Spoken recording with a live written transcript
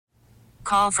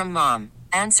Call from mom.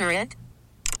 Answer it.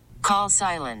 Call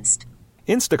silenced.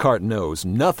 Instacart knows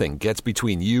nothing gets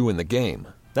between you and the game.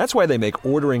 That's why they make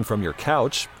ordering from your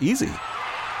couch easy.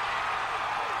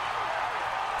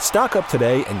 Stock up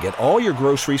today and get all your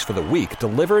groceries for the week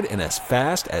delivered in as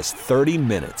fast as 30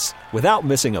 minutes without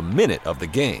missing a minute of the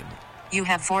game. You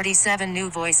have 47 new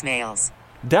voicemails.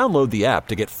 Download the app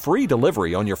to get free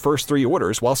delivery on your first 3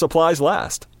 orders while supplies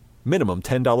last. Minimum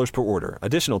 $10 per order.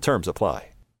 Additional terms apply.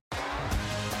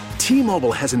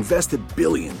 T-Mobile has invested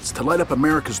billions to light up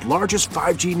America's largest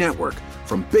 5G network,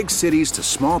 from big cities to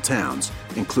small towns,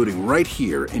 including right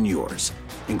here in yours.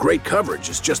 And great coverage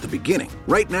is just the beginning.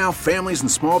 Right now, families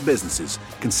and small businesses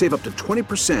can save up to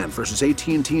 20% versus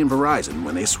AT&T and Verizon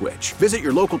when they switch. Visit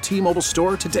your local T-Mobile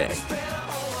store today.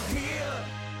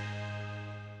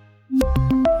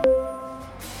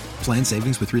 Plan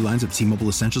savings with 3 lines of T-Mobile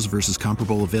Essentials versus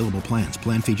comparable available plans.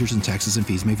 Plan features and taxes and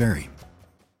fees may vary.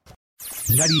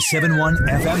 97.1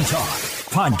 FM Talk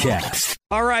Podcast.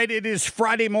 All right, it is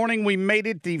Friday morning. We made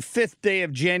it the 5th day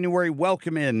of January.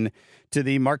 Welcome in to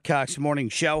the Marc Cox Morning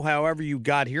Show. However you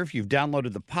got here, if you've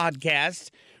downloaded the podcast,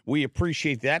 we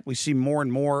appreciate that. We see more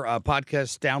and more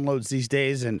podcast downloads these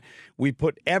days, and we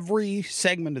put every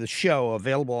segment of the show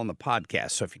available on the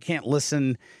podcast. So if you can't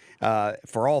listen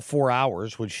for all 4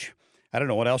 hours, which I don't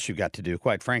know what else you've got to do,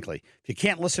 quite frankly. If you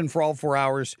can't listen for all 4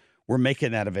 hours, we're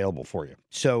making that available for you.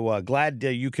 So glad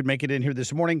you could make it in here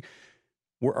this morning.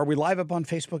 Are we live up on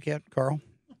Facebook yet, Carl?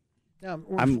 No,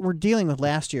 we're dealing with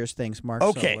last year's things, Mark.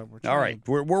 Okay. So all right.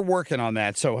 We're working on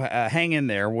that. So hang in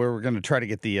there. We're going to try to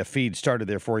get the feed started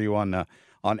there for you on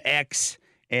X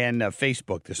and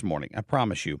Facebook this morning. I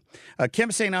promise you. Kim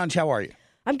St. Ange, how are you?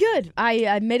 I'm good.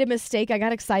 I made a mistake. I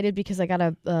got excited because I got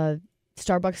a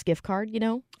Starbucks gift card,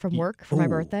 from work for my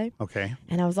birthday. Okay.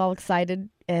 And I was all excited.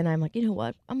 And I'm like, you know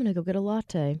what? I'm going to go get a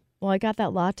latte. Well, I got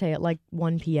that latte at like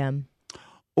 1 p.m.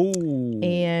 Oh.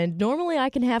 And normally I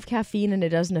can have caffeine and it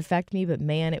doesn't affect me. But,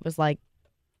 man, it was like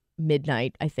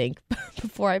midnight, I think,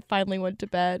 before I finally went to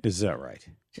bed. Is that right?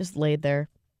 Just laid there.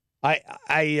 I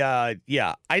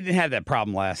didn't have that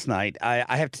problem last night.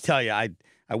 I have to tell you, I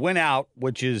went out,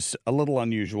 which is a little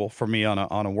unusual for me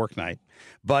on a work night.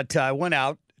 But I went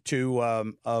out to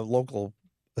a local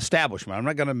establishment. I'm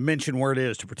not going to mention where it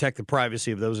is to protect the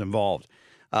privacy of those involved.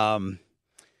 I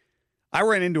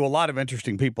ran into a lot of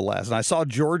interesting people last night. I saw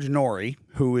George Norrie,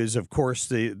 who is, of course,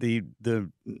 the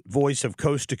voice of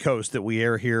Coast to Coast that we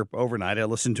air here overnight. I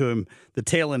listen to him, the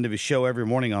tail end of his show every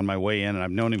morning on my way in, and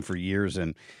I've known him for years.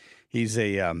 And he's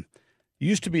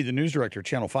used to be the news director at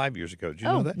Channel 5 years ago. Did you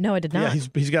know that? No, I did not. Yeah,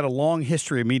 he's got a long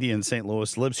history of media in St.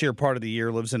 Louis. Lives here part of the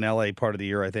year. Lives in L.A. part of the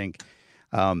year, I think.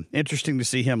 Interesting to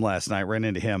see him last night. Ran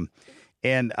into him,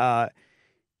 and I'm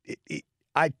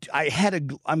going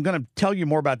to tell you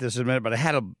more about this in a minute. But I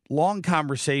had a long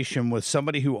conversation with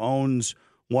somebody who owns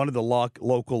one of the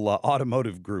local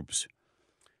automotive groups,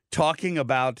 talking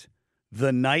about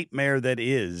the nightmare that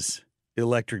is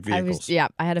electric vehicles.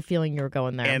 I had a feeling you were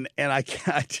going there, and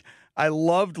I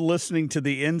loved listening to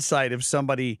the insight of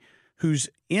somebody who's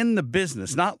in the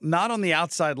business, not on the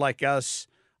outside like us,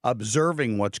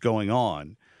 observing what's going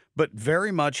on, but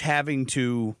very much having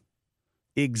to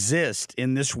exist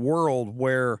in this world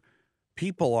where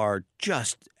people are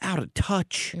just out of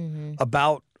touch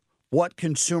about what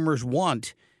consumers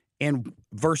want and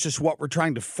versus what we're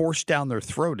trying to force down their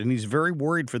throat. And he's very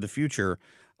worried for the future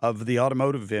of the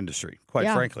automotive industry,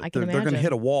 quite frankly. They're going to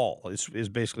hit a wall, is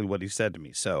basically what he said to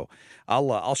me. So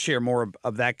I'll share more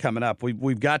of that coming up.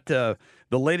 We've got the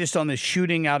latest on this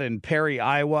shooting out in Perry,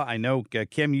 Iowa. I know,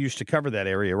 Kim, you used to cover that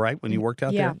area, right, when you worked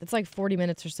out there? Yeah, it's like 40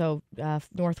 minutes or so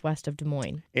northwest of Des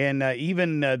Moines. And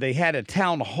even they had a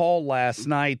town hall last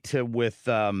night with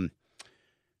Ron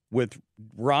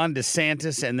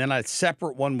DeSantis, and then a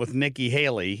separate one with Nikki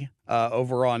Haley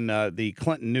over on the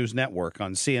Clinton News Network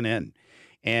on CNN.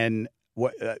 And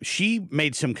she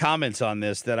made some comments on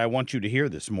this that I want you to hear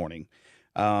this morning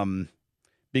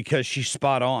because she's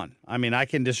spot on. I mean, I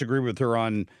can disagree with her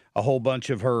on a whole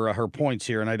bunch of her points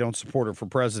here, and I don't support her for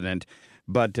president.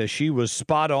 But she was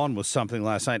spot on with something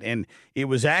last night. And it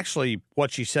was actually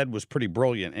what she said was pretty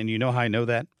brilliant. And you know how I know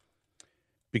that?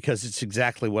 Because it's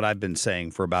exactly what I've been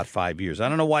saying for about 5 years. I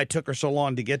don't know why it took her so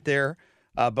long to get there.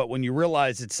 But when you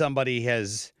realize that somebody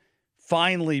has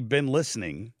finally been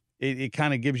listening, it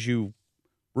kind of gives you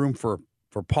room for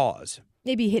pause.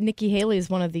 Maybe Nikki Haley is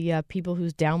one of the people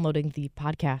who's downloading the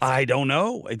podcast. I don't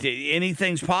know.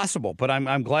 Anything's possible, but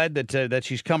I'm glad that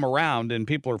she's come around and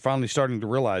people are finally starting to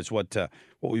realize what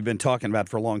we've been talking about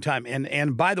for a long time.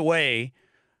 And by the way,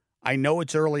 I know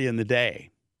it's early in the day,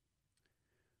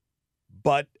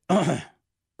 but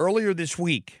earlier this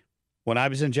week, when I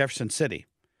was in Jefferson City,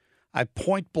 I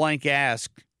point blank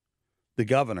asked the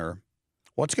governor,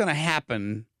 what's going to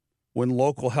happen when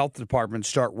local health departments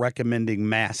start recommending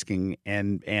masking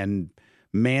and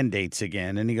mandates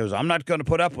again? And he goes, I'm not going to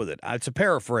put up with it. It's a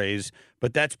paraphrase,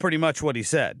 but that's pretty much what he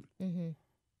said. Mm-hmm.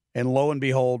 And lo and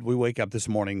behold, we wake up this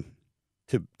morning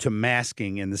to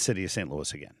masking in the city of St.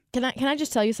 Louis again. Can I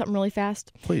just tell you something really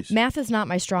fast? Please. Math is not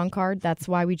my strong card. That's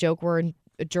why we joke we're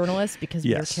journalists, because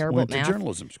we're terrible went at math. To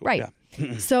journalism school. Right.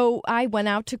 Yeah. So I went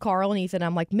out to Carl and Ethan.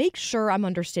 I'm like, make sure I'm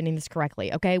understanding this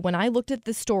correctly. Okay. When I looked at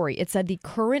the story, it said the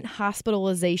current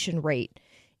hospitalization rate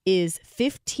is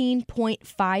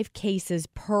 15.5 cases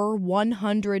per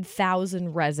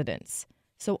 100,000 residents.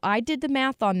 So I did the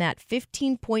math on that,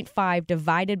 15.5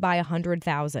 divided by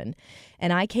 100,000,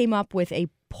 and I came up with a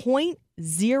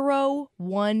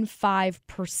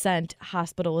 0.015%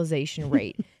 hospitalization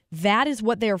rate. That is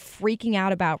what they're freaking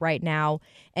out about right now,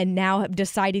 and now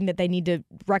deciding that they need to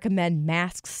recommend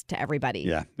masks to everybody.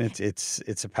 Yeah,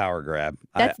 it's a power grab.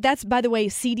 That's by the way,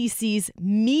 CDC's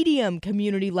medium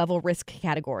community level risk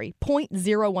category,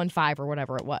 0.015 or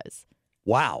whatever it was.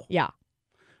 Wow. Yeah.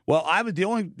 Well, I was the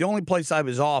only place I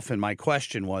was off in my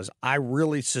question was I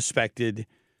really suspected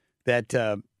that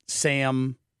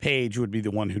Sam Page would be the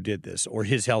one who did this, or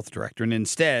his health director, and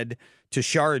instead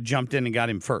Tashara jumped in and got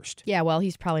him first. Yeah, well,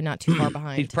 he's probably not too far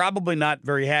behind. He's probably not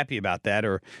very happy about that,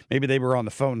 or maybe they were on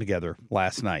the phone together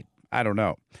last night. I don't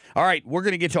know. All right, we're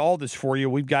going to get to all this for you.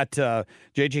 We've got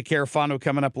J.J. Carafano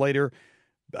coming up later.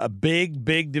 A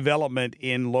big development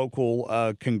in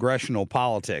local congressional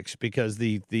politics, because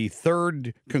the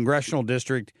 3rd congressional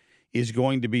district is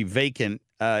going to be vacant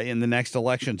in the next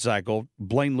election cycle.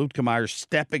 Blaine Luetkemeyer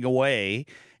stepping away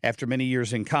after many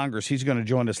years in Congress. He's going to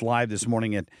join us live this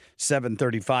morning at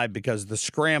 7:35 because the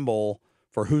scramble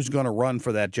for who's going to run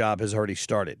for that job has already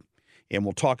started. And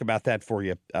we'll talk about that for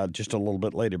you just a little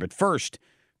bit later. But first,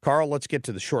 Carl, let's get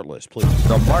to the short list, please.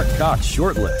 The Marc Cox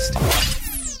Short List.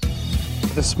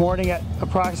 This morning at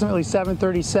approximately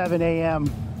 7:37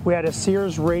 a.m., we had a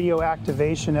Sears radio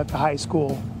activation at the high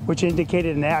school, which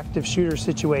indicated an active shooter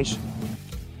situation.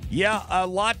 Yeah, a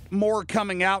lot more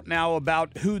coming out now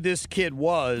about who this kid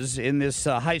was in this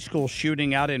high school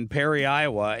shooting out in Perry,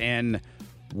 Iowa. And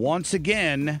once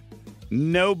again,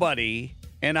 nobody,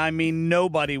 and I mean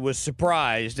nobody, was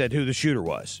surprised at who the shooter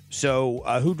was. So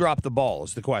who dropped the ball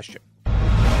is the question.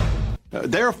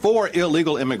 They're for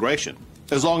illegal immigration,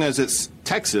 as long as it's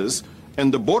Texas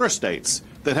and the border states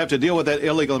that have to deal with that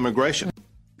illegal immigration.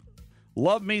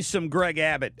 Love me some Greg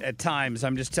Abbott at times,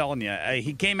 I'm just telling you.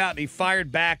 He came out and he fired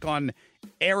back on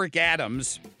Eric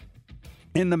Adams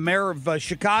and the mayor of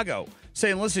Chicago,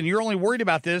 saying, listen, you're only worried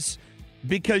about this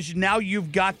because now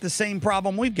you've got the same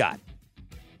problem we've got.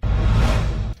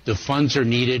 The funds are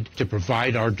needed to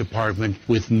provide our department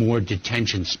with more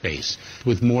detention space,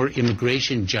 with more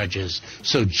immigration judges,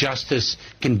 so justice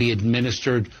can be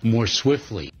administered more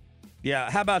swiftly. Yeah,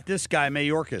 how about this guy,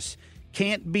 Mayorkas?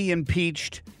 Can't be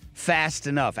impeached fast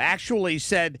enough. Actually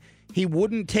said he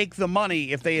wouldn't take the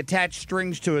money if they attached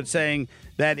strings to it saying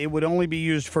that it would only be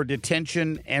used for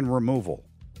detention and removal.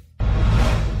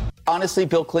 Honestly,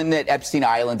 Bill Clinton at Epstein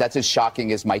Island, that's as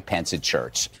shocking as Mike Pence at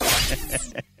church.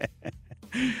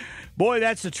 Boy,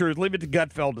 that's the truth. Leave it to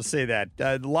Gutfeld to say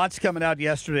that. Lots coming out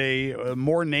yesterday.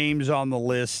 More names on the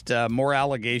list. More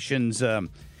allegations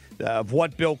of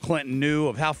what Bill Clinton knew,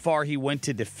 of how far he went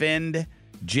to defend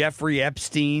Jeffrey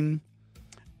Epstein.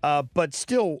 But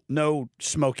still no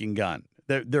smoking gun.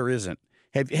 There isn't.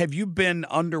 Have you been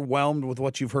underwhelmed with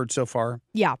what you've heard so far?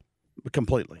 Yeah.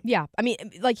 Completely. Yeah. I mean,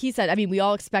 like he said, we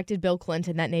all expected Bill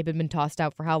Clinton. That name had been tossed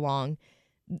out for how long?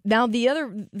 Now, the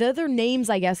other names,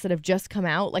 I guess, that have just come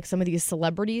out, like some of these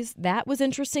celebrities, that was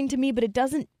interesting to me, but it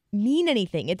doesn't mean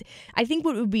anything. I think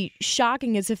what would be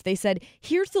shocking is if they said,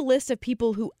 here's the list of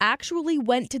people who actually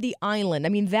went to the island. I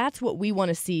mean, that's what we want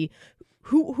to see.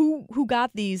 Who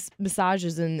got these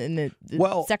massages and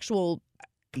the sexual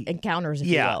encounters, if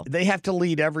you will. Yeah, they have to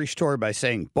lead every story by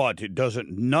saying, but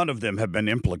none of them have been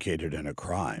implicated in a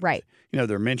crime. Right. You know,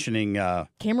 they're mentioning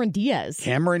Cameron Diaz.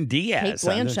 Kate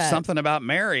Blanchett. Something about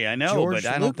Mary, I know, George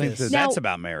but I don't think that's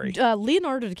about Mary.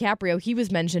 Leonardo DiCaprio, he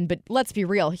was mentioned, but let's be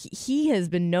real. He has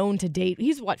been known to date,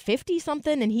 he's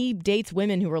 50-something, and he dates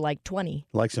women who are like 20.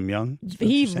 Likes them young?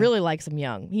 He really likes them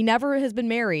young. He never has been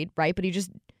married, right? But he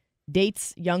just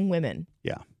dates young women.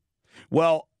 Yeah.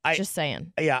 Well, just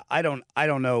saying. Yeah, I don't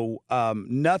know.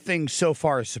 Nothing so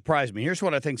far has surprised me. Here's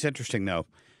what I think's interesting, though.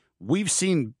 We've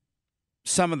seen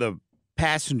some of the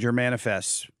passenger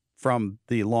manifests from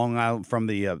the Long Island, from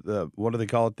the what do they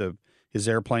call it? The his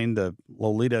airplane, the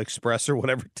Lolita Express or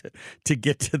whatever, to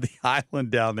get to the island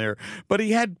down there. But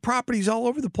he had properties all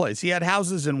over the place. He had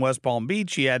houses in West Palm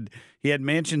Beach. He had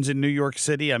mansions in New York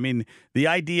City. I mean, the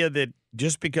idea that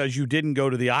just because you didn't go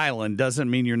to the island doesn't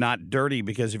mean you're not dirty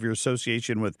because of your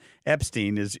association with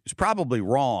Epstein is probably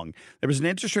wrong. There was an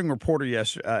interesting report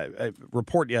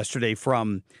yesterday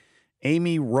from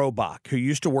Amy Robach, who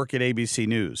used to work at ABC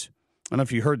News. I don't know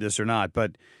if you heard this or not,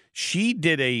 but she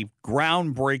did a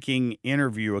groundbreaking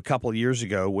interview a couple of years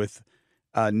ago with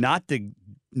not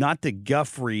the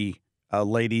Guthrie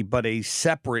lady, but a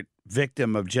separate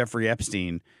victim of Jeffrey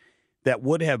Epstein that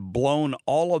would have blown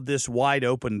all of this wide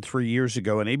open 3 years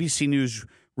ago. And ABC News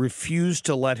refused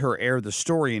to let her air the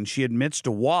story, and she admits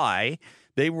to why.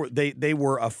 They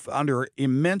were under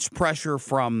immense pressure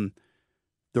from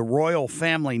the royal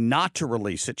family not to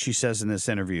release it, she says in this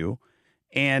interview.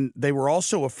 And they were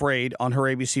also afraid on her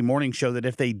ABC Morning Show that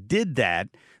if they did that,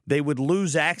 they would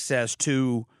lose access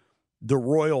to the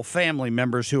royal family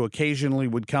members who occasionally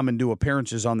would come and do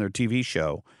appearances on their TV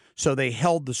show. So they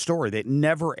held the story. That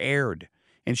never aired.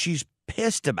 And she's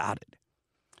pissed about it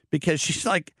because she's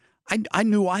like, I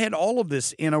knew I had all of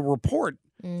this in a report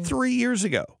 3 years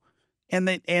ago. And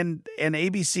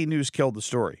ABC News killed the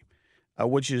story,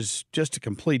 which is just a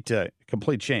complete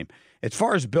shame. As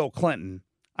far as Bill Clinton,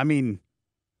 I mean,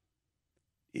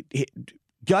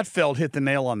 Gutfeld hit the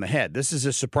nail on the head. This is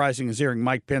as surprising as hearing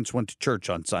Mike Pence went to church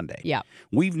on Sunday. Yeah.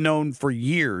 We've known for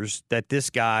years that this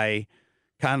guy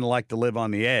kind of liked to live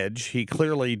on the edge. He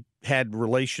clearly had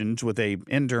relations with a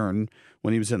intern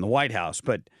when he was in the White House.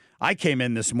 But I came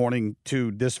in this morning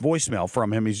to this voicemail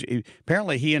from him.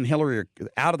 Apparently he and Hillary are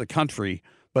out of the country,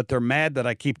 but they're mad that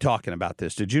I keep talking about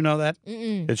this. Did you know that?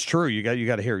 Mm-mm. It's true. You got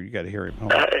to hear. You got to hear him.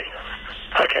 Hey,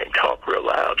 I can't talk real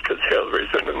loud because Hillary's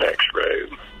in the next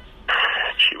room.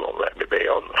 She won't let me be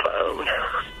on the phone.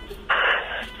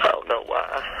 I don't know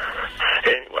why.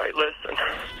 Anyway, listen,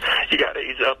 you got to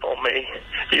ease up on me.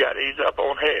 You got to ease up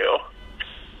on Hale.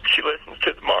 She listens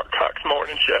to the Marc Cox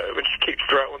Morning Show, and she keeps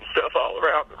throwing stuff all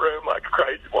around the room like a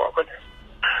crazy woman.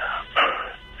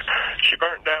 She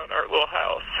burned down our little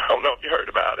house. I don't know if you heard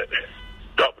about it.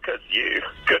 It's all because of you.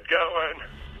 Good going.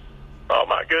 All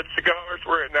my good cigars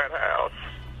were in that house.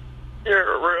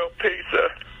 You're a real piece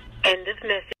of... End of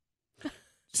message.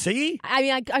 See? I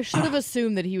mean, I should have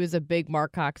assumed that he was a big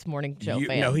Marc Cox Morning Show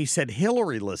fan. No, he said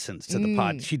Hillary listens to the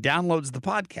pod. She downloads the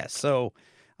podcast. So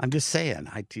I'm just saying,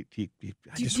 I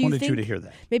just wanted you to hear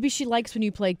that. Maybe she likes when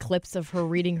you play clips of her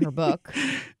reading her book.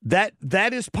 That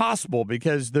is possible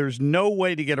because there's no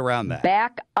way to get around that.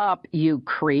 Back up, you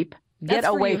creep. Get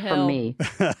away from me.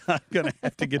 I'm going to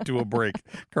have to get to a break.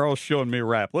 Carl's showing me a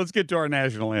rap. Let's get to our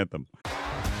national anthem.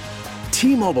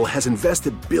 T-Mobile has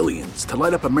invested billions to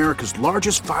light up America's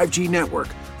largest 5G network,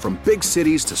 from big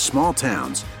cities to small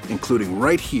towns, including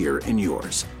right here in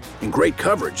yours. And great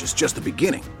coverage is just the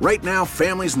beginning. Right now,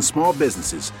 families and small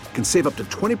businesses can save up to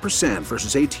 20%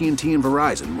 versus AT&T and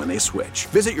Verizon when they switch.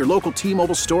 Visit your local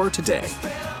T-Mobile store today.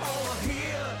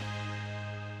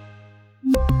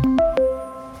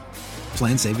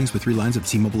 Plan savings with 3 lines of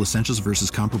T-Mobile Essentials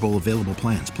versus comparable available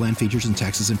plans. Plan features and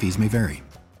taxes and fees may vary.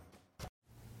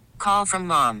 Call from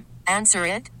mom. Answer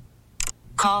it.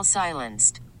 Call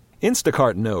silenced.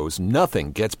 Instacart knows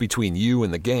nothing gets between you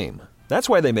and the game. That's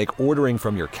why they make ordering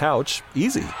from your couch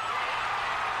easy.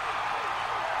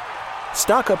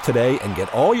 Stock up today and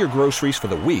get all your groceries for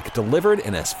the week delivered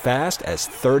in as fast as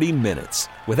 30 minutes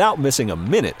without missing a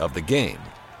minute of the game.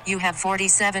 You have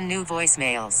 47 new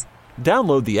voicemails.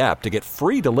 Download the app to get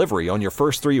free delivery on your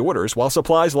first 3 orders while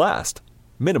supplies last.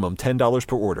 Minimum $10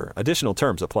 per order. Additional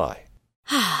terms apply.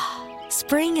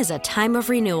 Spring is a time of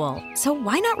renewal, so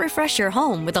why not refresh your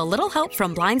home with a little help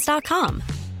from Blinds.com?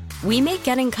 We make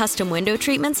getting custom window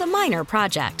treatments a minor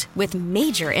project with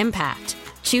major impact.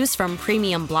 Choose from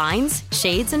premium blinds,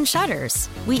 shades, and shutters.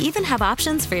 We even have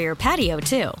options for your patio,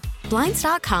 too.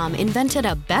 Blinds.com invented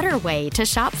a better way to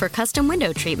shop for custom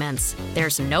window treatments.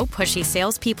 There's no pushy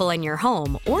salespeople in your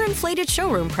home or inflated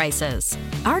showroom prices.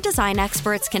 Our design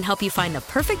experts can help you find the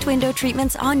perfect window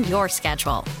treatments on your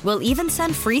schedule. We'll even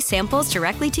send free samples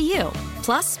directly to you.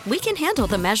 Plus, we can handle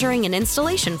the measuring and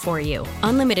installation for you.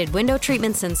 Unlimited window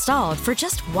treatments installed for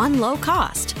just one low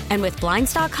cost. And with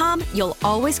Blinds.com, you'll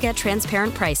always get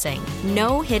transparent pricing.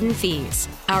 No hidden fees.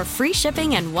 Our free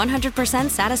shipping and 100%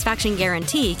 satisfaction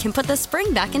guarantee can put the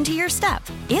spring back into your step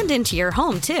and into your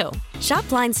home, too. Shop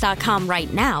Blinds.com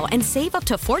right now and save up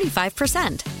to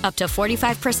 45%. Up to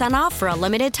 45% off for a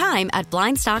limited time at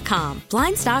Blinds.com.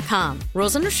 Blinds.com.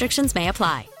 Rules and restrictions may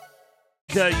apply.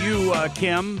 You,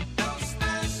 Kim,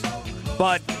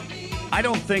 but I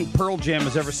don't think Pearl Jam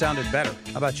has ever sounded better.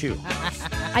 How about you?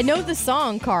 I know the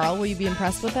song, Carl. Will you be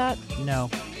impressed with that? No.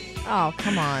 Oh,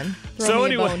 come on. Throw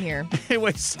me a bone here.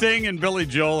 Anyway, Sting and Billy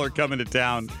Joel are coming to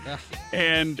town.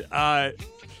 And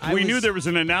we knew there was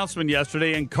an announcement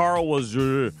yesterday, and Carl was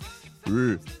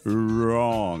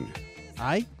wrong.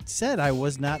 I said I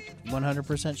was not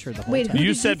 100% sure the whole time.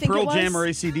 You said Pearl Jam or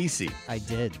AC/DC. I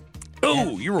did.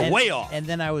 Oh, you were way off. And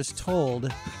then I was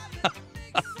told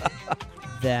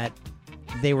that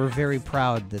they were very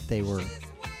proud that they were...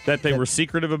 That they were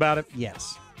secretive about it?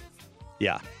 Yes.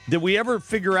 Yeah. Did we ever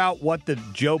figure out what the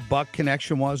Joe Buck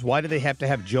connection was? Why do they have to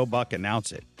have Joe Buck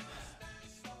announce it?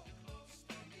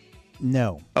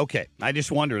 No. Okay. I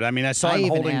just wondered. I mean, I saw him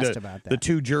holding the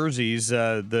two jerseys,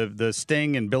 the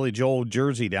Sting and Billy Joel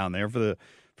jersey down there for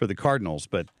the Cardinals.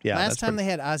 But yeah, last time they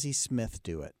had Ozzie Smith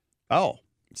do it. Oh.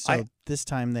 So this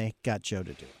time they got Joe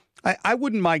to do it. I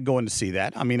wouldn't mind going to see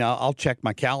that. I mean, I'll check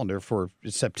my calendar for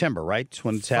September, right? It's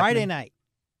when it's happening. Friday night.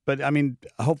 But, I mean,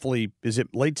 hopefully, is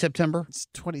it late September? It's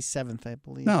 27th, I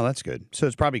believe. No, that's good. So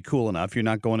it's probably cool enough. You're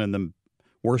not going in the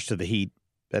worst of the heat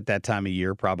at that time of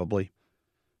year, probably.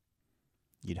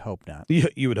 You'd hope not.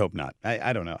 You would hope not.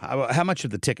 I don't know. How much of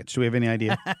the tickets? Do we have any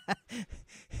idea?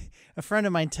 A friend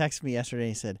of mine texted me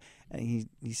yesterday.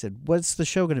 He said, "What's the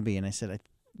show going to be?" And I said,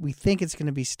 "We think it's going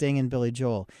to be Sting and Billy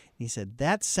Joel." And he said,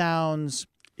 "That sounds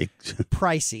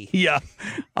pricey." Yeah,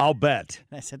 I'll bet.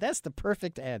 And I said, "That's the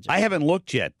perfect adjective." I haven't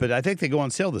looked yet, but I think they go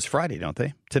on sale this Friday, don't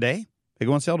they? Today? They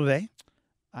go on sale today?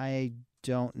 I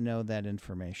don't know that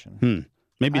information.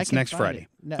 Maybe it's next Friday.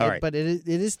 No, all right. But it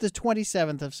is the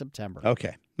 27th of September.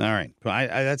 Okay. All right.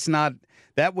 That's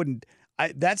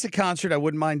a concert I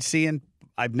wouldn't mind seeing.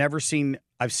 I've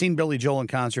seen Billy Joel in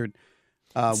concert.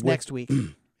 It's next week.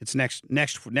 It's next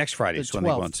Friday is when they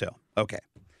go on sale. Okay.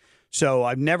 So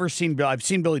I've seen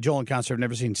Billy Joel in concert. I've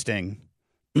never seen Sting.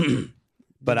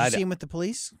 But did you see him with the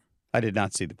Police? I did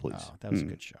not see the Police. Oh, that was a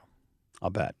good show. I'll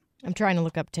bet. I'm trying to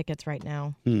look up tickets right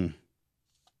now.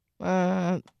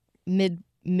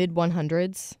 Mid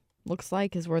 100s looks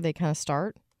like is where they kind of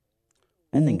start,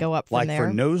 and then go up from there. Like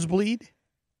for nosebleed?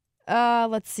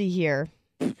 Let's see here.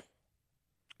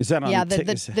 Is that on? Yeah,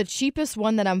 the cheapest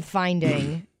one that I'm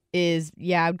finding is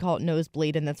I would call it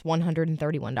nosebleed, and that's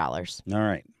 $131. All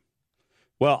right.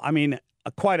 Well, I mean,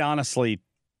 quite honestly,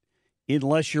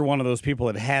 unless you're one of those people,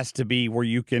 it has to be where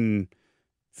you can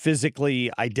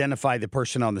physically identify the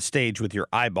person on the stage with your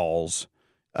eyeballs.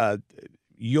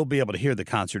 You'll be able to hear the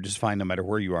concert just fine no matter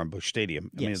where you are in Busch Stadium.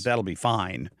 I mean, that'll be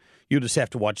fine. You'll just have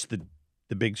to watch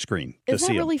the big screen to see Is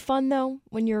that really them. fun, though,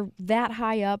 when you're that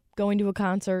high up going to a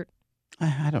concert?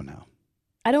 I don't know.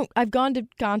 I've gone to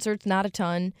concerts, not a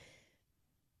ton.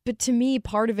 But to me,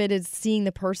 part of it is seeing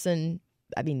the person,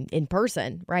 in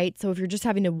person, right? So if you're just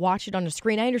having to watch it on a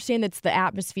screen, I understand that's the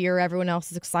atmosphere. Everyone else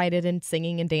is excited and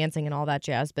singing and dancing and all that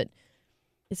jazz. But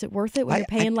is it worth it when you're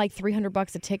paying like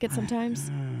 $300 a ticket sometimes?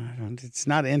 It's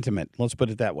not intimate. Let's put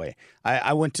it that way.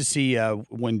 I went to see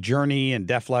when Journey and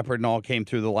Def Leppard and all came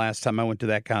through the last time I went to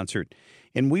that concert.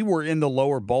 And we were in the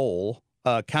lower bowl,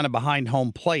 kind of behind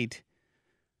home plate.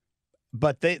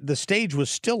 But the stage was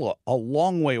still a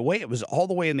long way away. It was all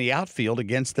the way in the outfield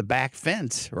against the back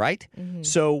fence, right? Mm-hmm.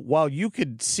 So while you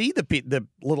could see the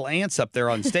little ants up there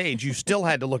on stage, you still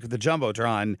had to look at the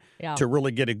Jumbotron to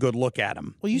really get a good look at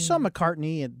them. Well, you saw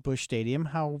McCartney at Busch Stadium.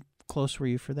 How close were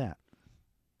you for that?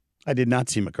 I did not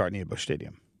see McCartney at Busch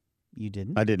Stadium. You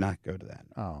didn't? I did not go to that.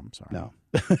 Oh, I'm sorry. No.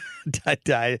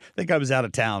 I think I was out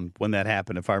of town when that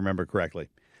happened, if I remember correctly.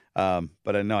 But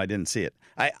no, I didn't see it.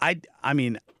 I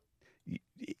mean,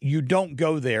 you don't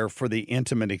go there for the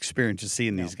intimate experience of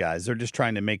seeing these guys. They're just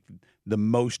trying to make the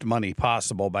most money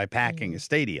possible by packing a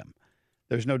stadium.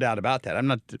 There's no doubt about that. I'm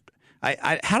not.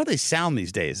 How do they sound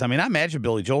these days? I mean, I imagine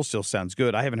Billy Joel still sounds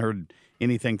good. I haven't heard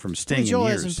anything from Sting in years. Billy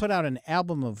Joel hasn't put out an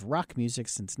album of rock music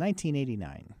since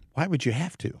 1989. Why would you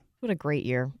have to? What a great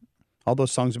year. All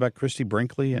those songs about Christy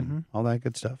Brinkley and all that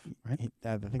good stuff, right?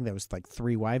 I think that was like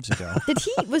 3 wives ago.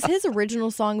 Was his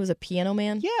original song was a Piano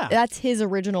Man? Yeah. That's his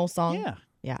original song? Yeah.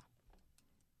 Yeah.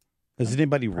 Has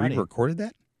anybody re-recorded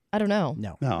that? I don't know.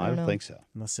 No, I don't think so.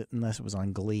 Unless it was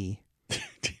on Glee.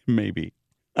 Maybe.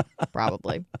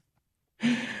 Probably.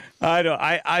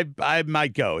 I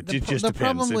might go. It just depends. The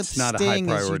problem with it's not Sting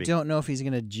a high is priority. you don't know if he's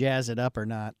going to jazz it up or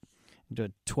not. Do a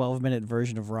 12-minute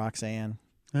version of Roxanne.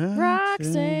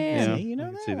 Roxanne. Yeah, you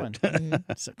know that one.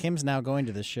 So Kim's now going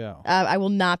to the show. I will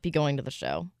not be going to the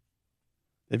show.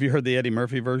 Have you heard the Eddie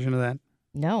Murphy version of that?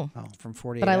 No. Oh, from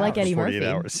 48 But I Hours. like Eddie 48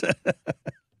 Murphy. Hours.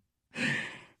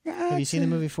 Have you seen the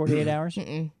movie 48 Hours?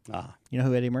 Mm-mm. You know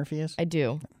who Eddie Murphy is? I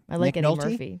do. I like Nick Eddie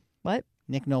Nolte? Murphy. What?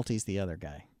 Nick Nolte's the other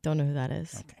guy. Don't know who that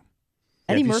is. Okay.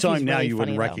 Eddie if you saw Murphy's him now, really you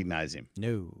wouldn't funny, though. recognize him.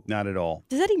 No. Not at all.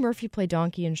 Does Eddie Murphy play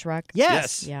Donkey in Shrek?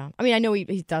 Yes. Yeah. I mean, I know he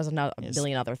does a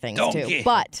billion other things, Donkey. too.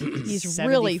 But he's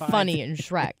really funny in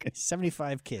Shrek.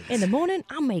 75 kids. In the morning,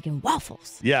 I'm making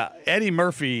waffles. Yeah, Eddie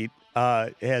Murphy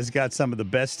has got some of the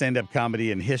best stand-up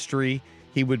comedy in history.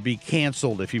 He would be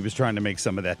canceled if he was trying to make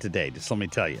some of that today. Just let me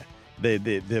tell you.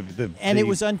 It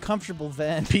was uncomfortable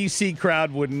then. PC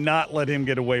crowd would not let him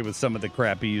get away with some of the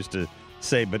crap he used to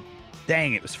say, but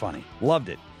dang, it was funny. Loved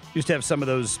it. Used to have some of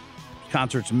those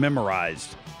concerts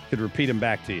memorized. Could repeat them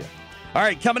back to you. All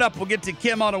right, coming up, we'll get to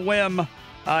Kim on a whim,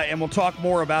 and we'll talk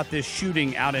more about this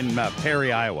shooting out in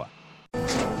Perry, Iowa.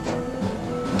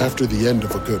 After the end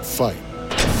of a good fight,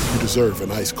 you deserve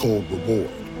an ice-cold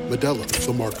reward. Modelo is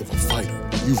the mark of a fighter.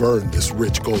 You've earned this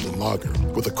rich golden lager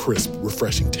with a crisp,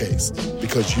 refreshing taste.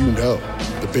 Because you know,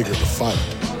 the bigger the fight,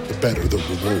 the better the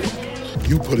reward.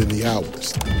 You put in the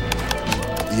hours,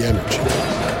 the energy,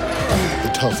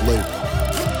 the tough labor.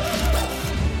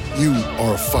 You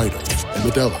are a fighter, and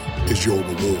Modelo is your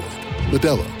reward.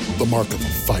 Modelo, the mark of a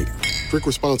fighter. Drink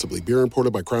responsibly. Beer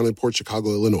imported by Crown Imports, Chicago,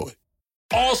 Illinois.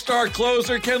 All-star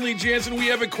closer Kenley Jansen, we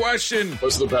have a question.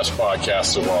 What's the best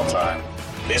podcast of all time?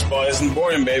 Baseball isn't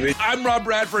boring, baby. I'm Rob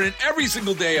Bradford, and every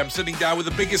single day I'm sitting down with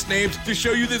the biggest names to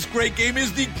show you this great game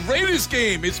is the greatest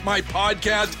game. It's my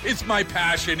podcast. It's my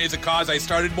passion. It's a cause I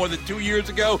started more than 2 years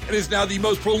ago and is now the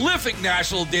most prolific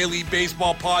national daily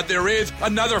baseball pod there is.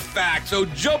 Another fact, so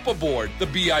jump aboard the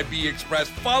BIB Express.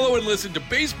 Follow and listen to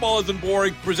Baseball Isn't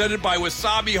Boring, presented by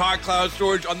Wasabi Hot Cloud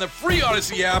Storage on the free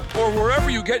Odyssey app or wherever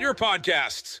you get your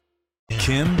podcasts.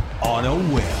 Kim on a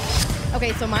whim.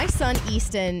 Okay, so my son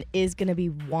Easton is going to be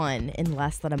 1 in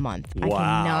less than a month. Wow.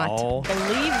 I cannot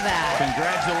believe that.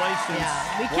 Congratulations.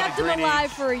 Yeah, we What kept a him great alive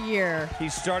age. for a year.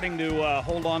 He's starting to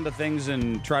hold on to things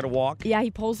and try to walk. Yeah, he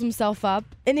pulls himself up.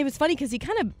 And it was funny because he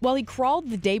he crawled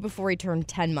the day before he turned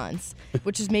 10 months,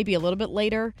 which is maybe a little bit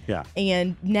later. Yeah.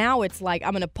 And now it's like,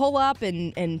 I'm going to pull up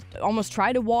and almost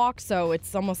try to walk. So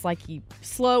it's almost like he's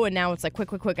slow, and now it's like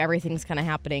quick. Everything's kind of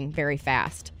happening very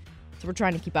fast. So we're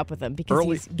trying to keep up with him because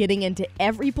he's getting into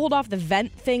he pulled off the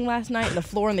vent thing last night on the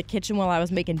floor in the kitchen while I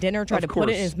was making dinner, tried to put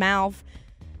it in his mouth.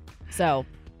 So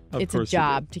it's a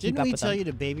job to keep up with him. Didn't we tell you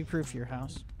to baby-proof your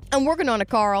house? I'm working on it,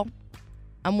 Carl.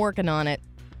 I'm working on it.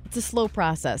 It's a slow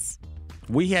process.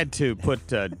 We had to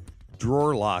put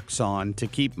drawer locks on to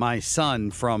keep my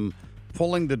son from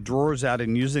pulling the drawers out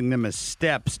and using them as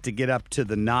steps to get up to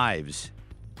the knives.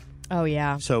 Oh,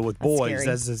 yeah. So with boys,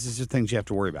 those are things you have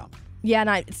to worry about. Yeah,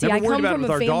 and I come from a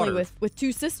family daughter. with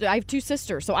 2 sisters. I have 2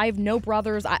 sisters, so I have no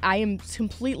brothers. I am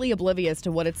completely oblivious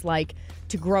to what it's like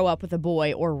to grow up with a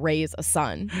boy or raise a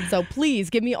son. So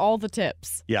please give me all the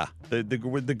tips. Yeah,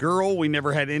 with the girl, we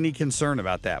never had any concern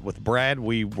about that. With Brad,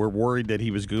 we were worried that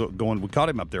he was going. We caught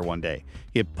him up there one day.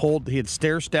 He had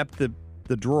stair-stepped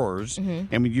the drawers,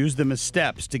 and we used them as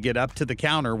steps to get up to the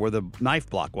counter where the knife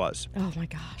block was. Oh my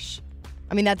gosh.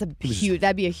 I mean, that'd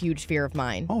be a huge fear of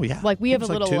mine. Oh, yeah. Like, we have a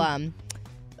little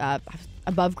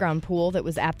above ground pool that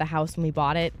was at the house when we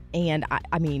bought it. And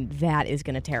I mean, that is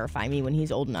going to terrify me when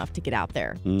he's old enough to get out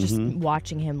there. Just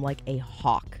watching him like a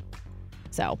hawk.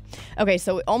 So, okay,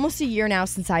 so almost a year now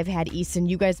since I've had Easton.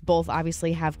 You guys both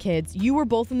obviously have kids. You were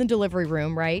both in the delivery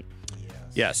room, right?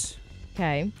 Yes.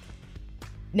 Okay.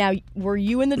 Now, were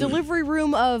you in the delivery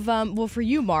room of, for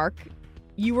you, Mark,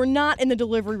 you were not in the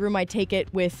delivery room, I take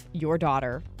it, with your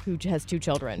daughter, who has 2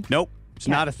 children. Nope. It's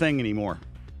not a thing anymore.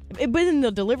 But in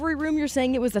the delivery room, you're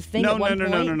saying it was a thing at one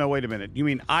point? No. Wait a minute. You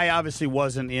mean I obviously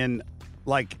wasn't in,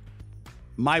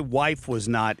 my wife was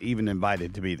not even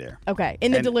invited to be there. Okay.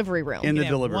 In the delivery room. In the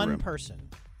delivery room. One person.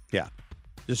 Yeah.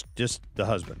 Just the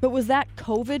husband. But was that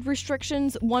COVID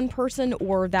restrictions, one person,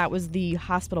 or that was the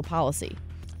hospital policy?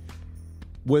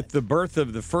 With the birth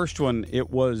of the first one,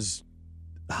 it was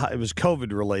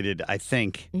COVID related, I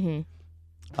think.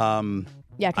 Mm-hmm.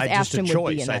 Yeah, because Ashton just a would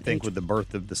be choice, in that I think, age. with the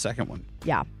birth of the second one.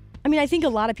 Yeah. I mean, I think a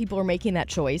lot of people are making that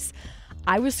choice.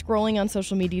 I was scrolling on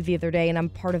social media the other day, and I'm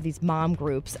part of these mom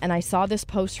groups, and I saw this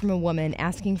post from a woman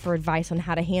asking for advice on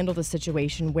how to handle the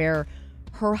situation where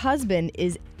her husband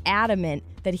is adamant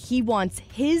that he wants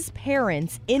his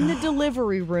parents in the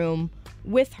delivery room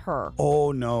with her.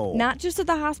 Oh, no. Not just at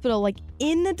the hospital, like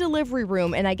in the delivery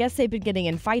room. And I guess they've been getting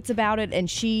in fights about it, and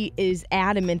she is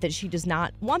adamant that she does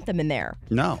not want them in there.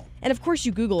 No. And of course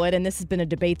you Google it, and this has been a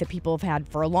debate that people have had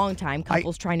for a long time,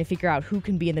 couples trying to figure out who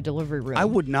can be in the delivery room. I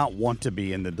would not want to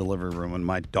be in the delivery room when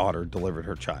my daughter delivered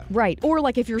her child. Right. Or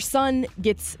like if your son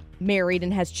gets married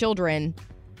and has children,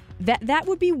 that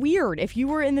would be weird. If you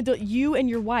were in you and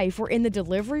your wife were in the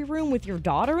delivery room with your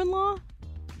daughter-in-law?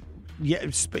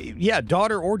 Yeah,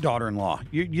 daughter or daughter-in-law.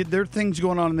 There are things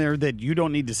going on in there that you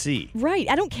don't need to see. Right.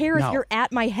 I don't care No. if you're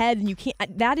at my head and you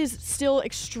can't. That is still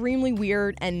extremely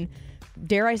weird and,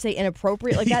 dare I say,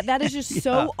 inappropriate. Like that is just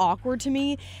so awkward to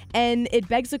me. And it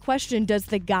begs the question, does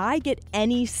the guy get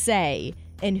any say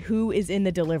in who is in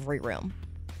the delivery room?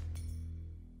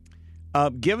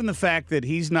 Given the fact that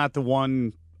he's not the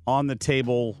one on the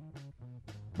table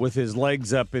with his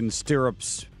legs up in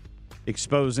stirrups,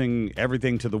 exposing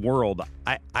everything to the world,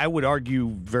 I would argue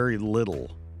very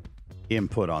little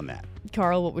input on that.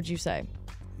 Carl, what would you say?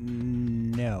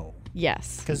 No.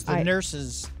 Yes. Because the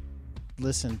nurses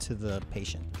listen to the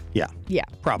patient. Yeah. Yeah,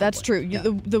 probably. That's true. Yeah.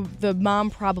 The mom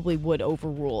probably would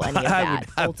overrule any of that,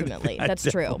 ultimately. That's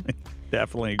true.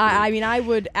 Definitely agree. I mean, I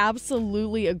would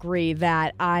absolutely agree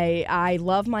that I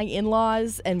love my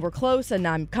in-laws and we're close and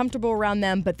I'm comfortable around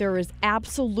them, but there is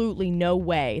absolutely no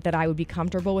way that I would be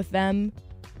comfortable with them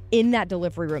in that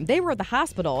delivery room. They were at the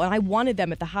hospital and I wanted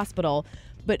them at the hospital,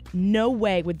 but no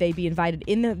way would they be invited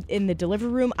in the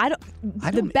delivery room.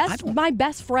 My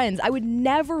best friends, I would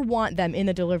never want them in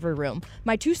the delivery room.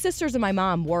 My two sisters and my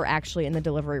mom were actually in the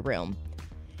delivery room.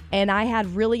 And I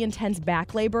had really intense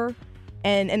back labor.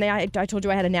 And I told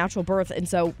you I had a natural birth. And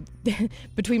so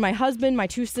between my husband, my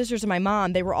two sisters, and my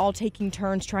mom, they were all taking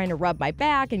turns trying to rub my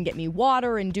back and get me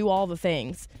water and do all the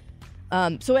things.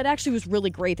 So it actually was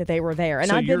really great that they were there. And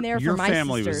so I've been there for my sisters. Your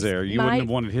family was there. You wouldn't have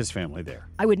wanted his family there.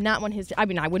 I would not want his. I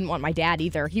mean, I wouldn't want my dad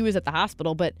either. He was at the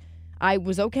hospital, but I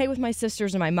was okay with my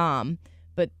sisters and my mom.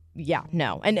 But yeah,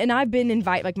 no. And I've been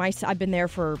I've been there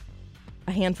for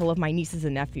a handful of my nieces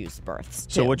and nephews' births,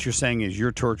 too. So what you're saying is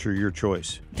your torture, your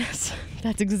choice.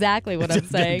 That's exactly what I'm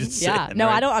saying. Yeah. No,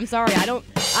 right? I'm sorry. I don't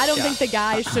think the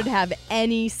guys should have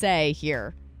any say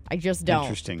here. I just don't.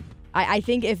 Interesting. I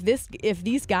think if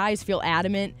these guys feel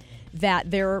adamant that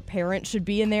their parent should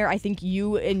be in there, I think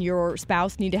you and your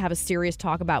spouse need to have a serious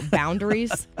talk about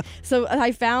boundaries. So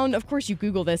I found, of course, you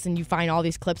Google this and you find all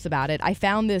these clips about it. I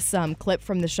found this clip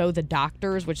from the show The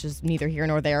Doctors, which is neither here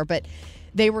nor there, but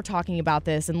they were talking about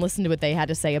this, and listen to what they had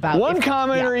to say about it. One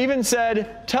commenter even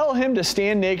said, tell him to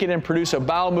stand naked and produce a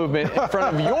bowel movement in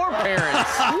front of your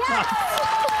parents. Yes.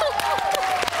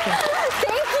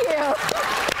 Thank you.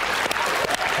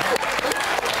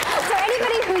 So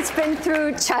anybody who's been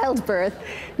through childbirth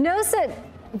knows that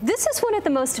this is one of the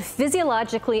most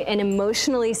physiologically and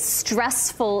emotionally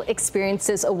stressful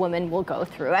experiences a woman will go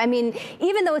through. I mean,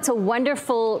 even though it's a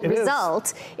wonderful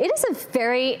result, it is a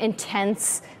very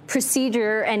intense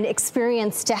procedure and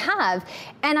experience to have.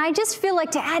 And I just feel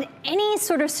like to add any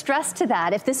sort of stress to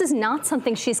that, if this is not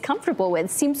something she's comfortable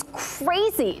with, seems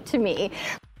crazy to me.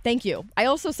 Thank you. I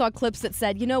also saw clips that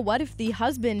said, you know what, if the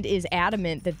husband is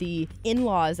adamant that the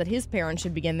in-laws, that his parents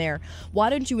should begin there, why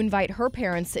don't you invite her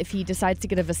parents if he decides to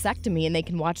get a vasectomy and they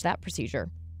can watch that procedure?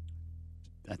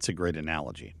 That's a great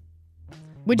analogy.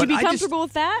 Would you be comfortable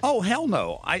with that? Oh, hell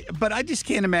no. But I just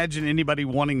can't imagine anybody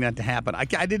wanting that to happen. I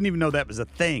didn't even know that was a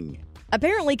thing.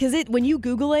 Apparently, because when you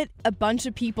Google it, a bunch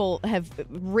of people have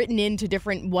written into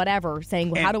different whatever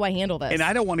saying, well, how do I handle this? And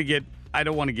I don't want to get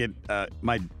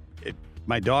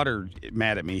my daughter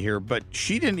mad at me here, but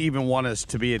she didn't even want us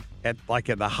to be at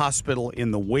the hospital in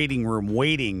the waiting room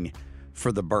waiting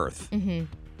for the birth. Mm-hmm.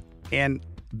 And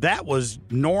that was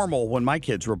normal when my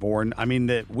kids were born. I mean,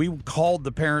 that we called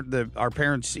our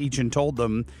parents each and told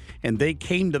them, and they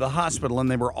came to the hospital and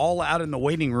they were all out in the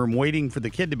waiting room waiting for the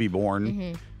kid to be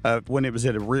born when it was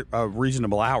at a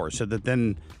reasonable hour, so that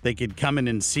then they could come in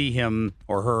and see him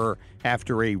or her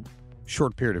after a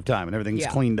short period of time and everything's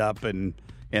cleaned up and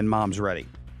mom's ready.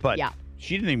 But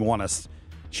she didn't even want us.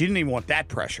 She didn't even want that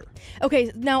pressure. Okay,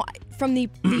 now from the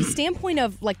standpoint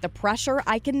of like the pressure,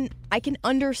 I can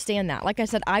understand that. Like I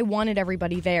said, I wanted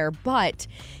everybody there, but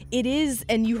it is,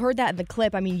 and you heard that in the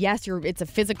clip. I mean, yes, it's a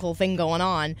physical thing going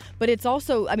on, but it's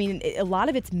also, I mean, a lot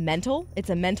of it's mental. It's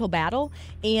a mental battle,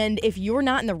 and if you're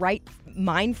not in the right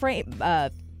mind frame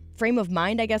of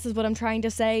mind, I guess is what I'm trying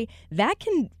to say, that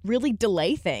can really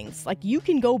delay things. Like, you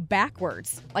can go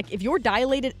backwards. Like, if you're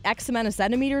dilated X amount of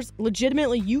centimeters,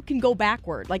 legitimately, you can go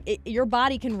backward. Like, your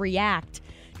body can react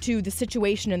to the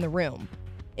situation in the room.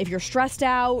 If you're stressed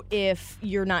out, if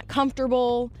you're not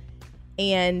comfortable.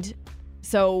 And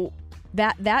so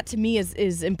that to me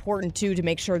is important, too, to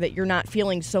make sure that you're not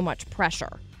feeling so much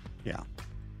pressure. Yeah.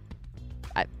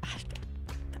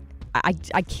 I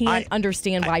can't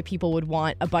understand why people would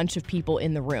want a bunch of people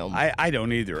in the room. I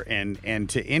don't either. And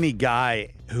to any guy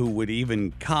who would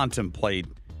even contemplate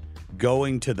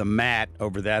going to the mat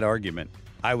over that argument,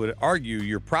 I would argue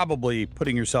you're probably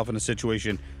putting yourself in a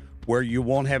situation where you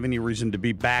won't have any reason to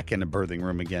be back in a birthing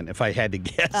room again, if I had to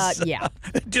guess. Yeah.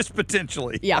 Just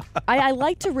potentially. Yeah. I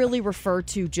like to really refer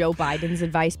to Joe Biden's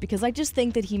advice because I just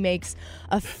think that he makes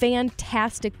a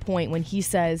fantastic point when he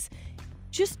says,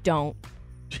 just don't.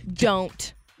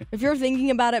 Don't. If you're thinking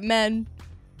about it, men,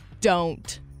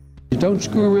 don't. Don't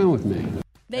screw around with me.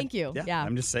 Thank you. Yeah.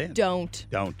 I'm just saying. Don't.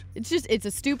 Don't. It's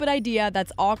a stupid idea.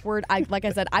 That's awkward. Like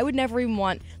I said, I would never even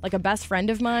want, like, a best friend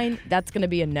of mine. That's going to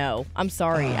be a no. I'm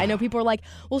sorry. I know people are like,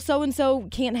 well, so-and-so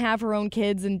can't have her own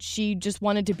kids and she just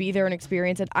wanted to be there and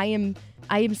experience it. I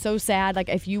am so sad. Like,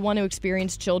 if you want to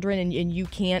experience children and you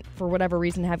can't, for whatever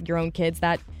reason, have your own kids,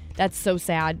 that's so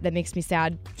sad. That makes me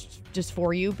sad just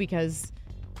for you because,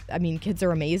 I mean, kids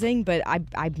are amazing, but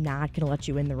I'm not going to let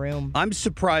you in the room. I'm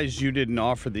surprised you didn't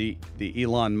offer the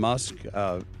Elon Musk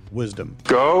wisdom.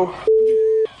 Go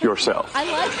yourself. I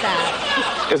like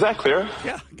that. Is that clear?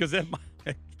 Yeah, because that.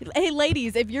 Hey,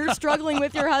 ladies, if you're struggling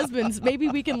with your husbands, maybe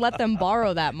we can let them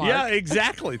borrow that, Mark. Yeah,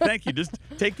 exactly. Thank you. Just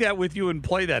take that with you and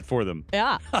play that for them.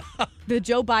 Yeah. The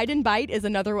Joe Biden bite is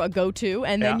a go-to,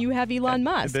 and then you have Elon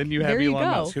Musk. And then you have there Elon you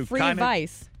go. Musk. Free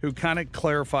advice. Who kind of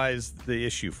clarifies the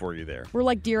issue for you there. We're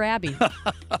like Dear Abby.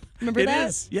 Remember that? It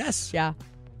is, yes. Yeah.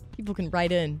 People can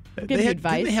write in. Give you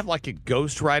advice. Didn't they have like a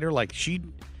ghostwriter? Like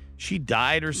she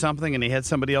died or something, and they had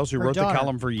somebody else who wrote the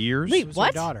column for years? Wait, what?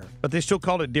 Her daughter. But they still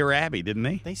called it Dear Abby, didn't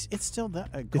they? It's still going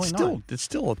on. It's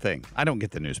still a thing. I don't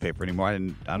get the newspaper anymore. I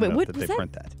don't Wait, know what, that they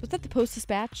print that. Was that the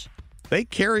Post-Dispatch? They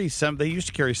used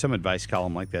to carry some advice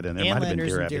column like that in there. Ann Might have been Landers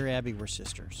Dear and Abby. Dear Abby were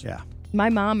sisters. Yeah. My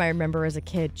mom, I remember as a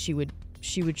kid, she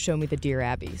would show me the Dear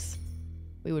Abbies.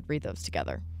 We would read those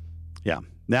together. Yeah.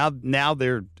 Now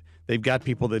they've got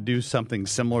people that do something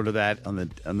similar to that on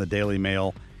the Daily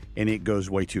Mail, and it goes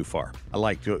way too far. I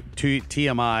like to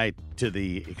TMI to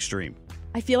the extreme.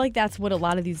 I feel like that's what a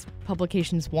lot of these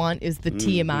publications want is the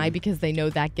TMI because they know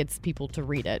that gets people to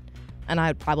read it, and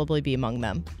I'd probably be among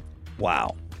them.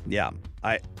 Wow. Yeah.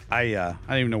 I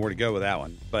don't even know where to go with that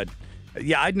one, but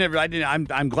yeah,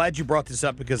 I'm glad you brought this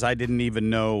up because I didn't even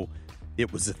know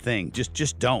it was a thing.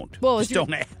 Just don't. Well, just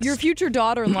don't ask. Your future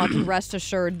daughter-in-law can rest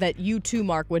assured that you too,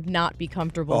 Mark, would not be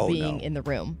comfortable being in the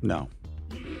room. No.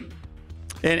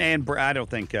 And I don't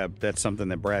think that's something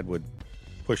that Brad would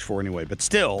push for anyway. But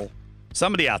still,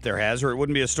 somebody out there has, or it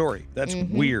wouldn't be a story. That's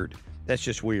weird. That's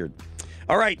just weird.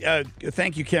 All right.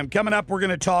 Thank you, Kim. Coming up, we're going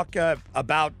to talk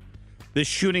about this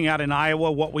shooting out in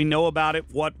Iowa, what we know about it,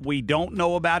 what we don't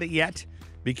know about it yet,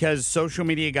 because social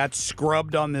media got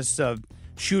scrubbed on this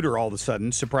shooter all of a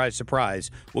sudden. Surprise,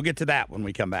 surprise. We'll get to that when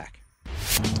we come back.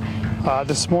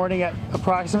 This morning at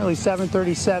approximately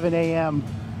 7:37 a.m.,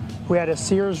 we had a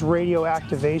Sears radio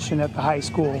activation at the high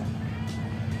school,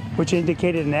 which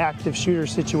indicated an active shooter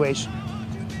situation.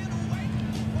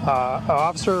 An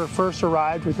officer first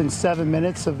arrived within 7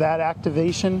 minutes of that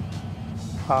activation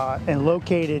and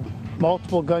located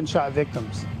multiple gunshot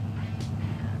victims.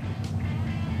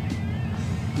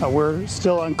 We're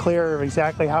still unclear of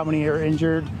exactly how many are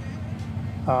injured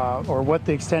or what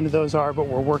the extent of those are, but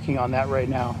we're working on that right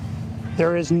now.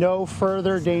 There is no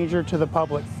further danger to the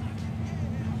public.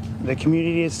 The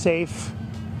community is safe.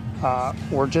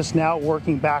 We're just now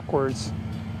working backwards,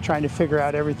 trying to figure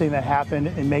out everything that happened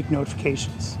and make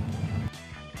notifications.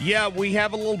 Yeah, we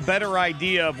have a little better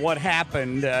idea of what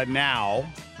happened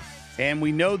now. And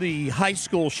we know the high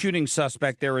school shooting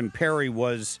suspect there in Perry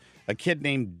was a kid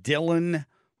named Dylan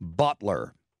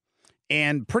Butler.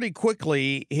 And pretty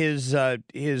quickly, his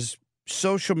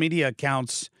social media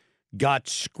accounts got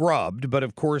scrubbed. But,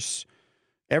 of course,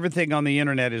 everything on the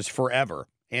internet is forever.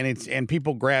 And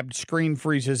people grabbed screen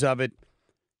freezes of it,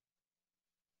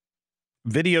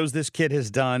 videos this kid has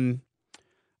done,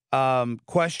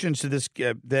 questions to this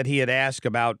that he had asked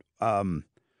about,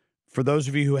 for those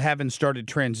of you who haven't started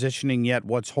transitioning yet,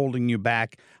 what's holding you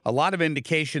back? A lot of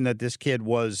indication that this kid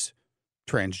was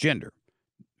transgender.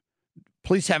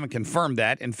 Police haven't confirmed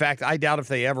that. In fact, I doubt if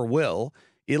they ever will.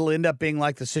 It'll end up being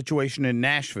like the situation in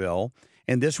Nashville,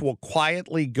 and this will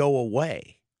quietly go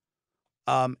away.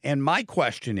 And my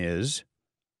question is,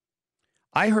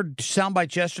 I heard sound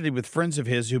bites yesterday with friends of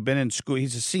his who've been in school.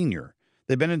 He's a senior.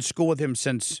 They've been in school with him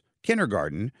since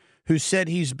kindergarten, who said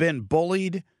he's been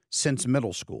bullied since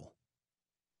middle school.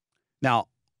 Now,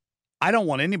 I don't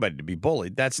want anybody to be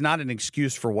bullied. That's not an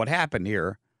excuse for what happened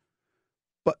here.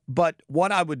 But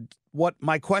what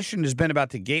my question has been about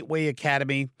the Gateway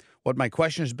Academy, what my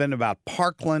question has been about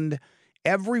Parkland,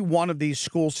 every one of these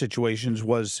school situations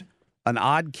was an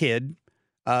odd kid.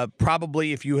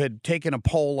 Probably if you had taken a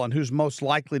poll on who's most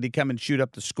likely to come and shoot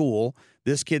up the school,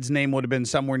 this kid's name would have been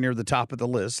somewhere near the top of the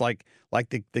list, like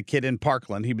the kid in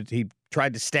Parkland. He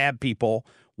tried to stab people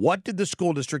What did the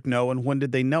school district know, and when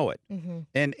did they know it?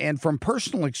 And from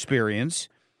personal experience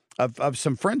of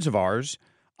some friends of ours,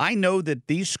 I know that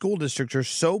these school districts are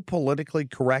so politically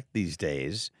correct these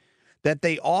days that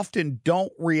they often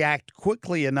don't react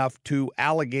quickly enough to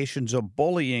allegations of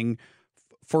bullying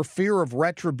for fear of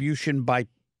retribution by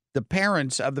the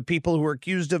parents of the people who are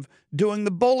accused of doing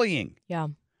the bullying. Yeah.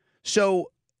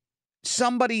 So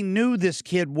somebody knew this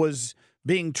kid was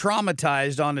being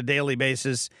traumatized on a daily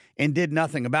basis and did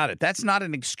nothing about it. That's not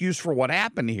an excuse for what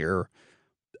happened here.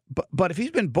 But if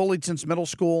he's been bullied since middle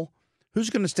school,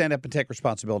 who's going to stand up and take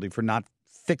responsibility for not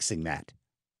fixing that?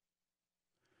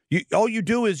 All you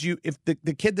do is if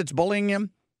the kid that's bullying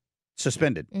him,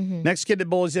 suspended. Next kid that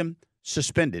bullies him,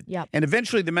 suspended. Yep. And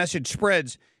eventually the message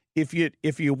spreads. If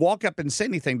you walk up and say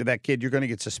anything to that kid, you're going to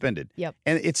get suspended. Yep.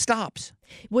 And it stops.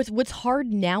 What's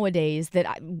hard nowadays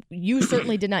that you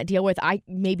certainly did not deal with, I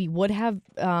maybe would have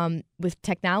with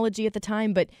technology at the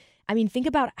time, but I mean, think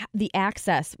about the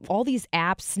access, all these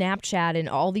apps, Snapchat, and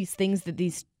all these things that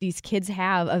these kids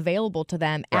have available to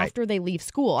them after they leave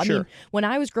school. I mean, when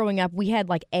I was growing up, we had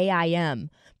like AIM,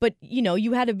 but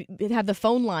you had to have the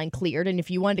phone line cleared, and if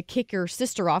you wanted to kick your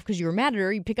sister off because you were mad at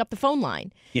her, you pick up the phone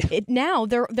line. Yeah. Now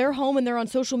they're home and they're on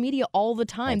social media all the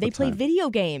time. They play video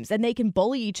games and they can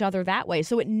bully each other that way.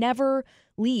 So it never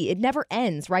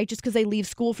ends, right? Just because they leave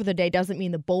school for the day doesn't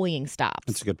mean the bullying stops.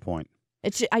 That's a good point.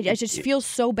 I just feel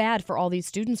so bad for all these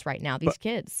students right now, these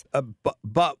kids.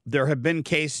 But there have been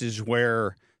cases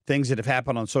where things that have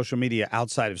happened on social media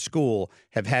outside of school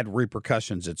have had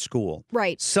repercussions at school.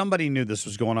 Right. Somebody knew this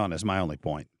was going on is my only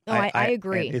point. Oh, I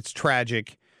agree. It's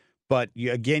tragic, but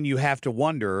you have to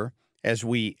wonder as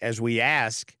we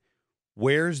ask,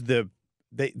 where's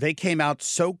they came out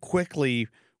so quickly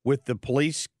with the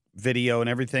police video and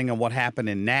everything and what happened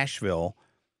in Nashville.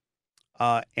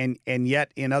 And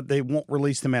yet, they won't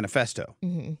release the manifesto.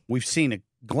 We've seen a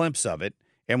glimpse of it,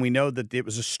 and we know that it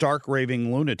was a stark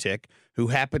raving lunatic who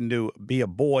happened to be a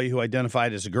boy who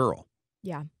identified as a girl.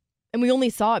 Yeah. And we only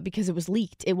saw it because it was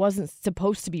leaked. It wasn't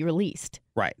supposed to be released.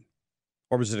 Right.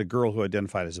 Or was it a girl who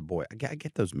identified as a boy? I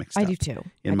get those mixed up. I do too.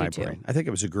 In my brain. I think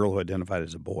it was a girl who identified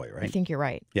as a boy, right? I think you're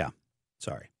right. Yeah.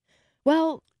 Sorry.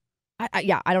 Well, I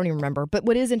don't even remember. But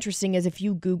what is interesting is if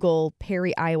you Google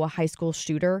Perry, Iowa high school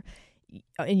shooter,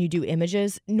 and you do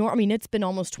images, it's been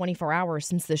almost 24 hours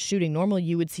since the shooting. Normally,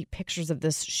 you would see pictures of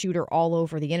this shooter all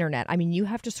over the internet. I mean, you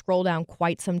have to scroll down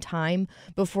quite some time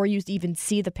before you even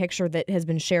see the picture that has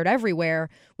been shared everywhere,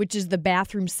 which is the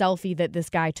bathroom selfie that this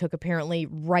guy took apparently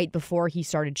right before he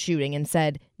started shooting and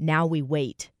said, "Now we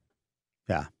wait."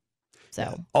 Yeah.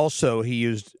 So also, he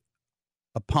used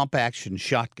a pump-action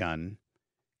shotgun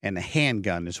and a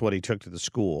handgun is what he took to the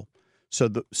school. So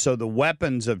the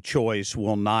weapons of choice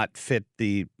will not fit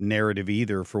the narrative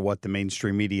either for what the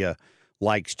mainstream media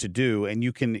likes to do, and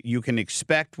you can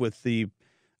expect with the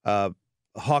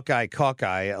Hawkeye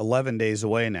 11 days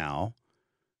away now,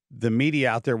 the media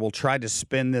out there will try to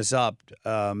spin this up.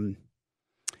 And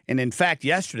in fact,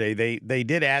 yesterday they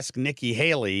did ask Nikki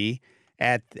Haley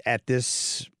at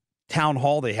this town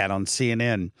hall they had on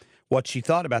CNN what she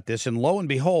thought about this, and lo and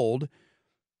behold,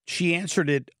 she answered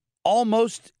it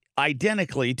almost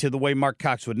identically to the way Marc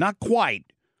Cox would. Not quite,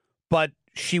 but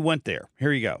she went there.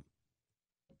 Here you go.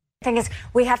 The thing is,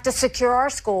 we have to secure our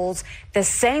schools the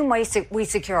same way we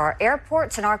secure our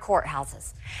airports and our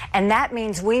courthouses. And that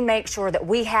means we make sure that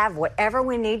we have whatever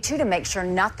we need to make sure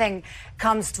nothing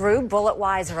comes through,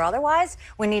 bullet-wise or otherwise.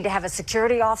 We need to have a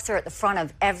security officer at the front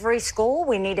of every school.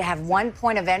 We need to have one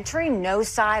point of entry, no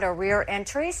side or rear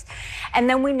entries. And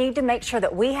then we need to make sure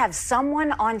that we have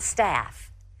someone on staff,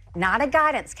 not a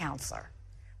guidance counselor,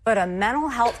 but a mental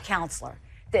health counselor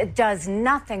that does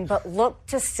nothing but look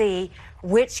to see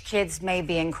which kids may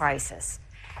be in crisis.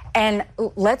 And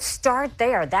let's start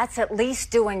there. That's at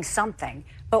least doing something,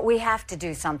 but we have to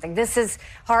do something. This is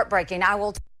heartbreaking.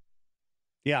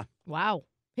 Yeah. Wow.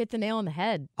 Hit the nail on the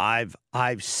head. I've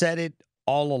said it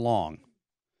all along.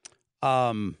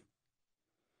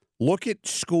 Look at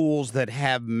schools that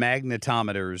have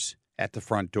magnetometers at the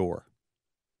front door.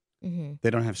 Mm-hmm. They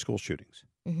don't have school shootings.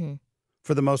 Mm-hmm.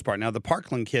 For the most part. Now, the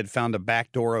Parkland kid found a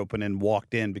back door open and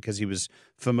walked in because he was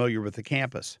familiar with the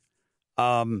campus.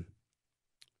 But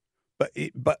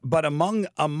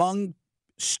among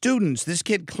students, this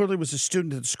kid clearly was a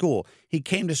student at school. He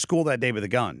came to school that day with a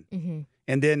gun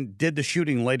and then did the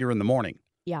shooting later in the morning.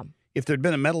 Yeah. If there'd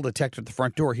been a metal detector at the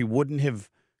front door, he wouldn't have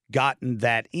gotten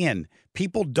that in.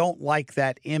 People don't like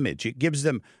that image. It gives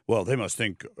them, well, they must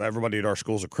think everybody at our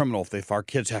school is a criminal if our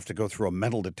kids have to go through a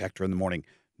metal detector in the morning.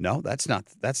 No, that's not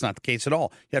the case at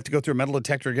all. You have to go through a metal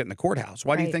detector to get in the courthouse.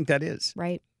 Why do you think that is?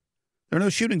 Right. There are no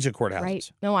shootings at courthouses.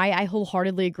 Right. No, I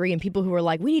wholeheartedly agree. And people who are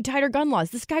like, we need tighter gun laws.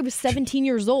 This guy was 17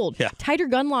 years old. Yeah. Tighter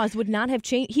gun laws would not have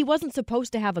changed. He wasn't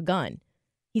supposed to have a gun.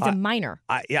 He's a minor.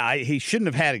 He shouldn't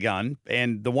have had a gun.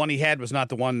 And the one he had was not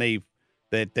the one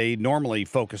that they normally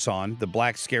focus on, the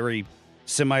black, scary,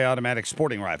 semi-automatic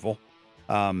sporting rifle.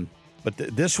 But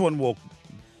this one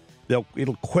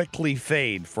it'll quickly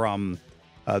fade from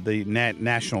the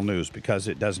national news because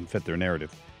it doesn't fit their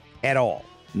narrative at all.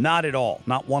 Not at all.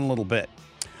 Not one little bit.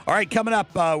 All right, coming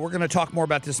up, we're going to talk more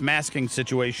about this masking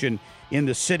situation in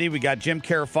the city. We got Jim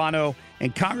Carafano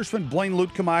and Congressman Blaine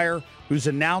Luetkemeyer, who's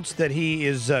announced that he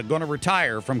is going to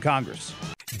retire from Congress.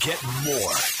 Get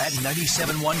more at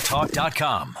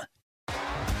 971talk.com.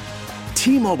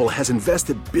 T-Mobile has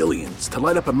invested billions to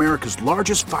light up America's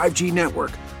largest 5G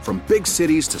network, from big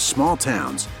cities to small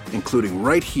towns, including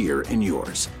right here in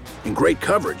yours. And great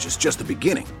coverage is just the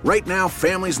beginning. Right now,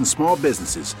 families and small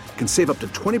businesses can save up to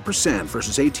 20%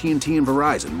 versus AT&T and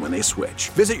Verizon when they switch.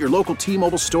 Visit your local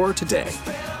T-Mobile store today.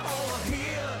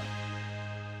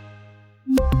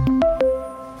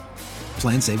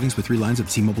 Plan savings with 3 lines of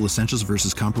T-Mobile Essentials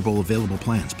versus comparable available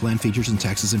plans. Plan features and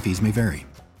taxes and fees may vary.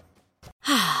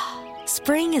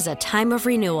 Spring is a time of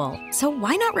renewal, so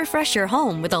why not refresh your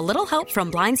home with a little help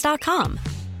from Blinds.com?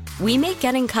 We make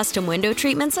getting custom window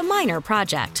treatments a minor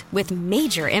project with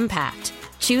major impact.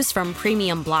 Choose from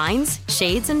premium blinds,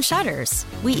 shades, and shutters.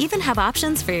 We even have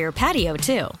options for your patio,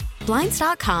 too.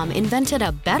 Blinds.com invented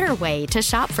a better way to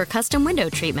shop for custom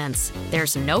window treatments.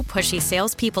 There's no pushy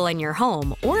salespeople in your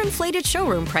home or inflated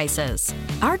showroom prices.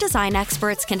 Our design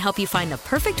experts can help you find the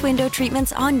perfect window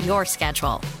treatments on your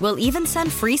schedule. We'll even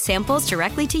send free samples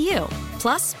directly to you.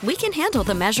 Plus, we can handle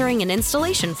the measuring and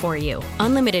installation for you.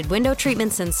 Unlimited window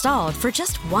treatments installed for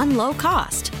just one low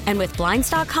cost. And with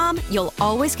Blinds.com, you'll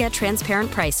always get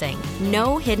transparent pricing.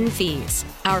 No hidden fees.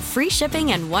 Our free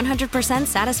shipping and 100%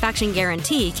 satisfaction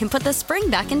guarantee can put the spring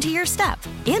back into your step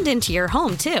and into your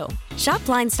home, too. Shop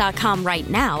Blinds.com right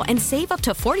now and save up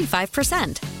to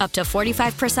 45%. Up to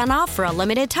 45% off for a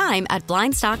limited time at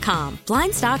Blinds.com.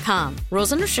 Blinds.com.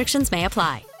 Rules and restrictions may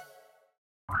apply.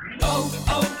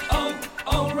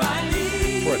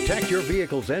 Protect your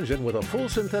vehicle's engine with a full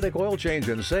synthetic oil change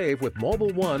and save with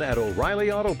Mobil 1 at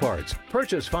O'Reilly Auto Parts.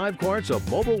 Purchase 5 quarts of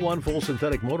Mobil 1 full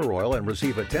synthetic motor oil and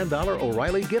receive a $10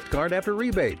 O'Reilly gift card after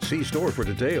rebate. See store for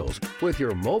details. With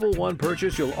your Mobil 1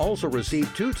 purchase, you'll also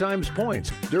receive 2 times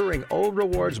points during O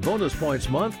Rewards Bonus Points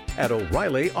Month at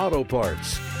O'Reilly Auto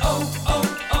Parts.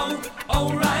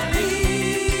 O'Reilly.